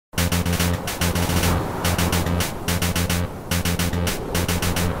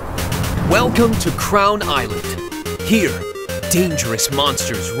Welcome to Crown Island. Here, dangerous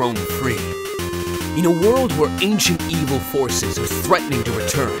monsters roam free. In a world where ancient evil forces are threatening to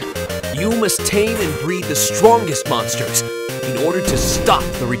return, you must tame and breed the strongest monsters in order to stop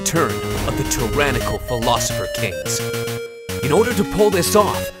the return of the tyrannical philosopher kings. In order to pull this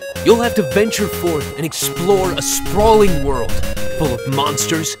off, you'll have to venture forth and explore a sprawling world full of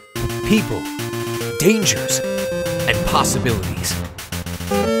monsters, people, dangers, and possibilities.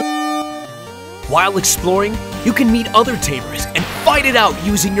 While exploring, you can meet other tamers and fight it out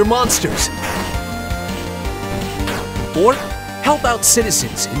using your monsters. Or help out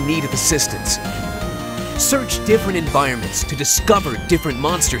citizens in need of assistance. Search different environments to discover different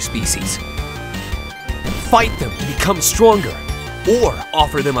monster species. Fight them to become stronger, or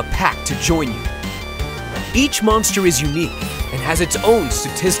offer them a pack to join you. Each monster is unique and has its own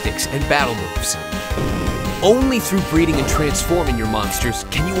statistics and battle moves. Only through breeding and transforming your monsters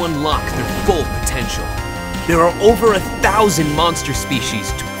can you unlock their full potential. There are over 1,000 monster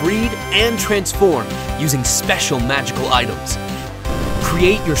species to breed and transform using special magical items.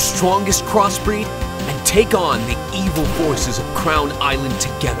 Create your strongest crossbreed and take on the evil forces of Crown Island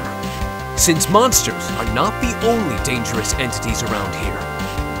together, since monsters are not the only dangerous entities around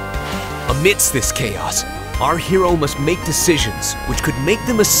here. Amidst this chaos, our hero must make decisions which could make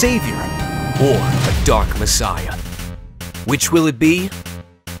them a savior or a dark messiah. Which will it be?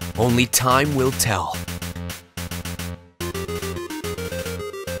 Only time will tell.